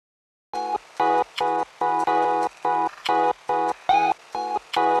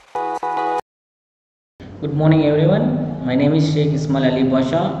Good morning everyone. My name is Ismaiel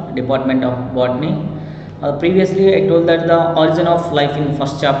Basha, Department of Botany. Previously I told that the origin of life in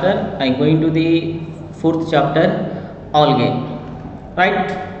first chapter. I am going to the fourth chapter, Algae.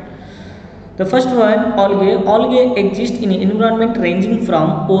 Right? The first one, Algae. Algae exist in an environment ranging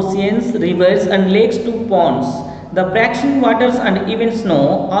from oceans, rivers and lakes to ponds. The brackish waters and even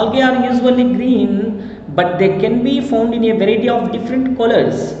snow. Algae are usually green, but they can be found in a variety of different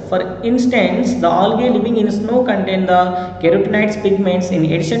colors. For instance, the algae living in snow contain the carotenoids pigments in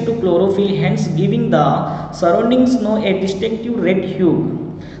addition to chlorophyll, hence giving the surrounding snow a distinctive red hue.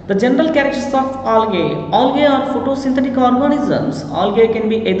 The general characteristics of algae. Algae are photosynthetic organisms. Algae can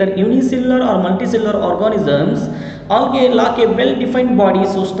be either unicellular or multicellular organisms. Algae lack a well-defined body,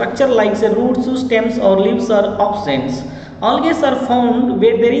 so structure like roots, stems or leaves are absent. Algae are found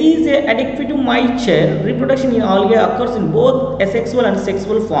where there is adequate moisture. Reproduction in algae occurs in both asexual and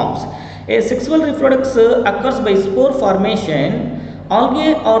sexual forms. Asexual reproduction occurs by spore formation.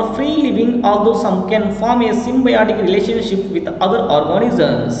 Algae are free living, although some can form a symbiotic relationship with other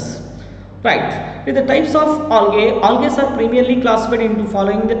organisms. Right. With the types of algae, algae are primarily classified into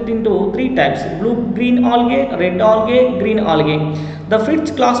three types: blue-green algae, red algae, green algae. The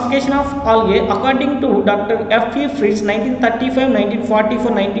Fritz classification of algae, according to Dr. F.E. Fritz, 1935,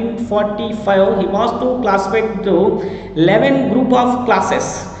 1944, 1945, he was to classify into 11 group of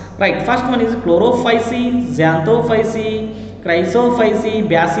classes. Right. First one is Chlorophyceae, Xanthophyceae, Chrysophyceae,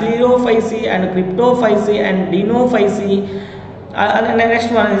 Basileophyceae, and Cryptophyceae, and Dinophyceae. And the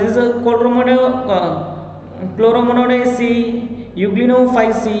next one is Chloromonodaceae,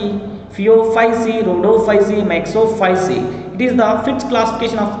 Euglenophyceae, Phaeophyceae, Rhodophyceae, Maxophyceae. It is the fifth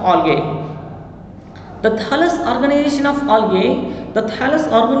classification of algae. The thallus organization of algae. The thallus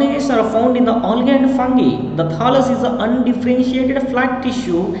organizations are found in the algae and fungi. The thallus is an undifferentiated flat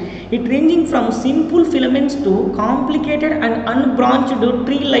tissue. It ranging from simple filaments to complicated and unbranched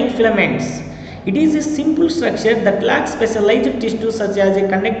tree-like filaments. It is a simple structure that lacks specialized tissues such as a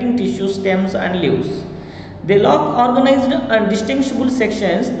connecting tissue, stems and leaves. They lack organized and distinguishable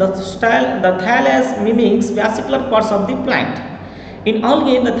sections. The thallus mimics vascular parts of the plant. In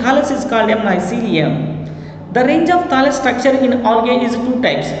algae, the thallus is called a mycelium. The range of thallus structure in algae is two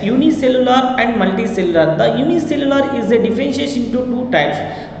types, unicellular and multicellular. The unicellular is a differentiation into two types,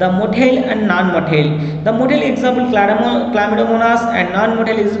 the motile and non-motile. The motile example Chlamydomonas and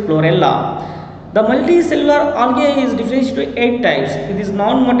non-motile is Chlorella. The multicellular algae is differentiated into 8 types. It is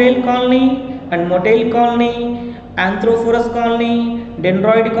non-motile colony and motile colony, anthrophorus colony,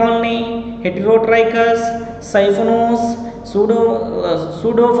 dendroid colony, heterotrichous, siphonous,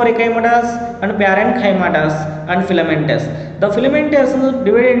 pseudophorichymatas and parenchymatas and filamentous. The filamentous is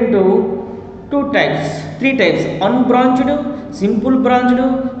divided into three types: unbranched, simple branched,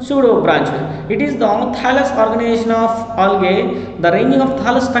 pseudo branched. It is the thallus organization of algae, the ranging of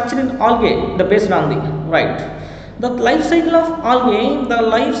thallus structure in algae, the based on the right. The life cycle of algae, the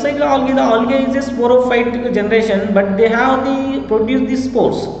algae is a sporophyte generation, but they have produce the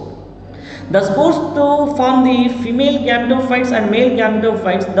spores. The spores to form the female gametophytes and male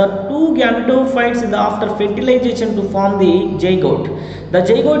gametophytes. The two gametophytes is after fertilization to form the zygote. The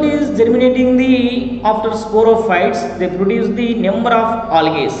zygote is germinating after sporophytes. They produce the number of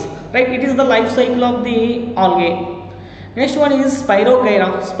algae. Right? It is the life cycle of the algae. Next one is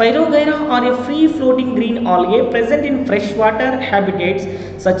Spirogyra. Spirogyra are a free-floating green algae present in freshwater habitats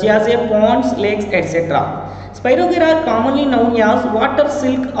such as ponds, lakes, etc. Spirogyra are commonly known as water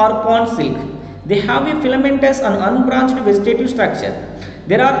silk or pond silk. They have a filamentous and unbranched vegetative structure.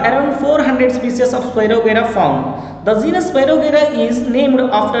 There are around 400 species of Spirogyra found. The genus Spirogyra is named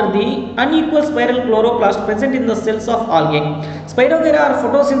after the unequal spiral chloroplast present in the cells of algae. Spirogyra are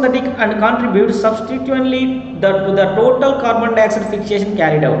photosynthetic and contribute substantially to the total carbon dioxide fixation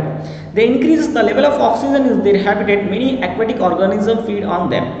carried out. They increase the level of oxygen in their habitat. Many aquatic organisms feed on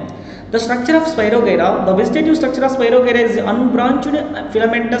them. The structure of Spirogyra. The vegetative structure of Spirogyra is unbranched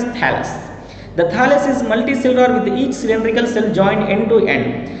filamentous thallus. The thallus is multicellular with each cylindrical cell joined end to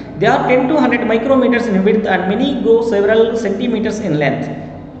end. They are 10 to 100 micrometers in width and many go several centimeters in length.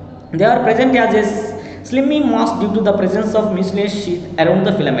 They are present as a slimy mass due to the presence of mucilage sheath around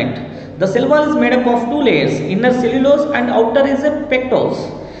the filament. The cell wall is made up of two layers, inner cellulose and outer is a pectose.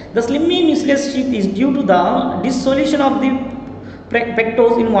 The slimy mucilage sheath is due to the dissolution of the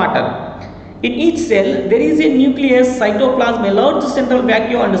pectose in water. In each cell, there is a nucleus, cytoplasm, a large central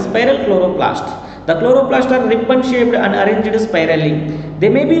vacuole and a spiral chloroplast. The chloroplasts are ribbon shaped and arranged spirally. There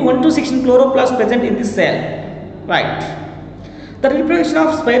may be 1 to 16 chloroplasts present in this cell. Right. The reproduction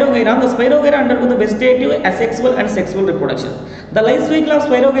of Spirogyra, the Spirogyra undergo the vegetative, asexual and sexual reproduction. The life cycle of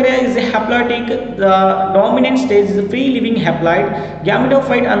Spirogyra is haploid. The dominant stage is free living haploid.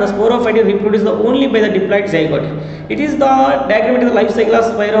 Gametophyte and the sporophyte reproduce only by the diploid zygote. It is the diagram of the life cycle of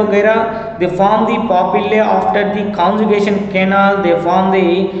Spirogyra. They form the papillae after the conjugation canal. They form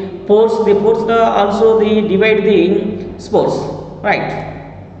the pores. The pores also they divide the spores. Right.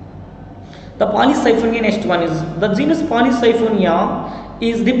 The Polysiphonia, next one is the genus Polysiphonia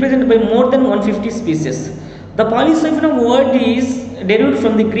is represented by more than 150 species. The Polysiphonia word is derived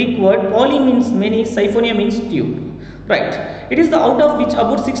from the Greek word poly means many, siphonia means tube. Right. It is the out of which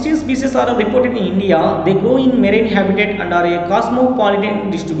about 16 species are reported in India. They grow in marine habitat and are a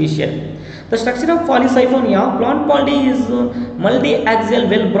cosmopolitan distribution. The structure of Polysiphonia, plant body is multi-axial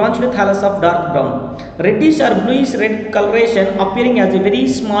well-branched thallus of dark brown, reddish or bluish red coloration appearing as a very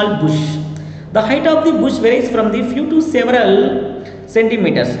small bush. The height of the bush varies from the few to several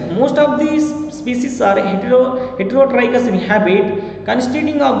centimeters. Most of these species are heterotrichous in habit,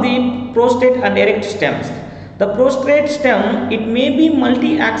 consisting of the prostrate and erect stems. The prostrate stem, it may be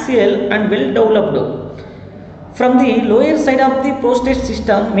multi-axial and well developed. From the lower side of the prostrate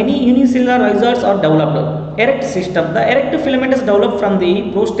system, many unicellular rhizoids are developed. Erect system, the erect filamentous developed from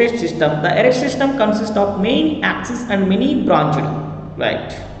the prostrate system. The erect system consists of main axis and many branched.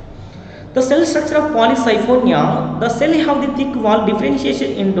 Right. The cell structure of Polysiphonia, the cell have the thick wall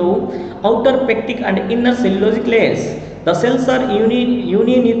differentiation into outer pectic and inner cellulosic layers. The cells are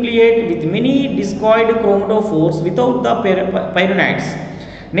uninucleate with many discoid chromatophores without the pyronates.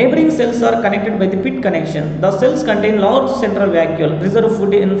 Neighboring cells are connected by the pit connection. The cells contain large central vacuole, reserve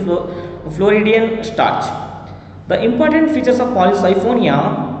food in Floridian starch. The important features of Polysiphonia,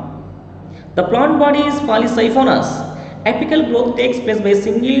 the plant body is polysiphonous. Apical growth takes place by a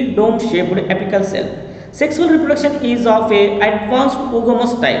single dome-shaped apical cell. Sexual reproduction is of a advanced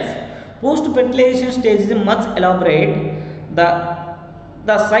oogamous type. Post-fertilization stage is much elaborate. The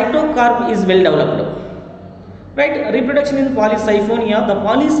cytocarp is well developed. Right, reproduction in Polysiphonia. The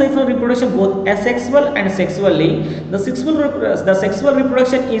Polysiphonia reproduction both asexual and sexually. The sexual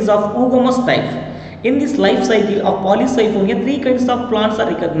reproduction is of oogamous type. In this life cycle of Polysiphonia, three kinds of plants are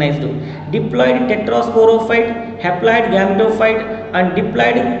recognized: diploid tetrasporophyte, haploid gametophyte, and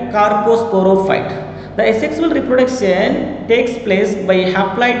diploid carposporophyte. The asexual reproduction takes place by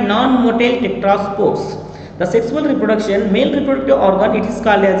haploid non-motile tetraspores. The sexual reproduction, male reproductive organ, it is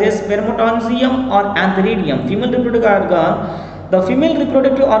called as a spermatozoon or antheridium. Female reproductive organ, the female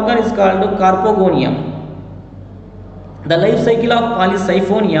reproductive organ is called carpogonium. The life cycle of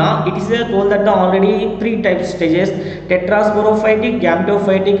Polysiphonia, it is told that the already three types stages: tetrasporophytic,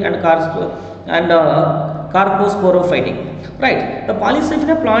 gametophytic, and carposporophytic. Right. The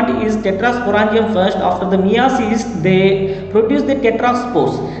Polysiphonia plant is tetrasporangium first. After the meiosis, they produce the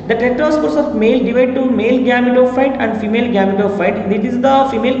tetraspores. The tetraspores of male divide to male gametophyte and female gametophyte. It is the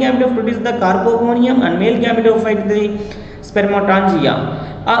female gametophyte produce the carpogonium and male gametophyte the spermatangia.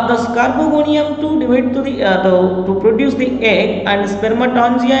 The carpogonium to divide to the to produce the egg, and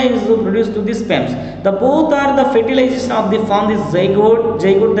spermatangia is produced to the sperms. The both are the fertilization of the form the zygote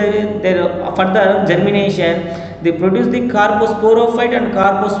their further germination. They produce the carposporophyte and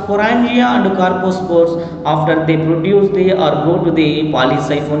carposporangia and carpospores. After they produce they or go to the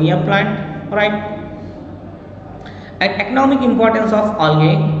Polysiphonia plant. Right. And economic importance of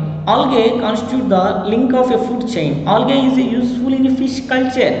algae. Algae constitute the link of a food chain. Algae is useful in fish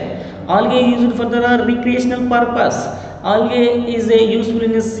culture. Algae is used for the recreational purpose. Algae is useful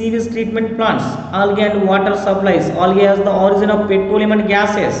in sewage treatment plants. Algae and water supplies. Algae has the origin of petroleum and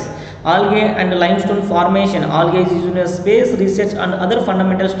gases. Algae and limestone formation. Algae is used in space research and other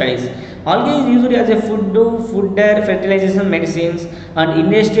fundamental studies. Algae is used as a fodder, fertilization, medicines, and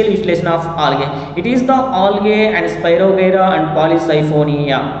industrial utilization of algae. It is the algae and Spirogyra and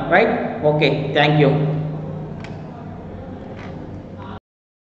Polysiphonia. Right? Okay. Thank you.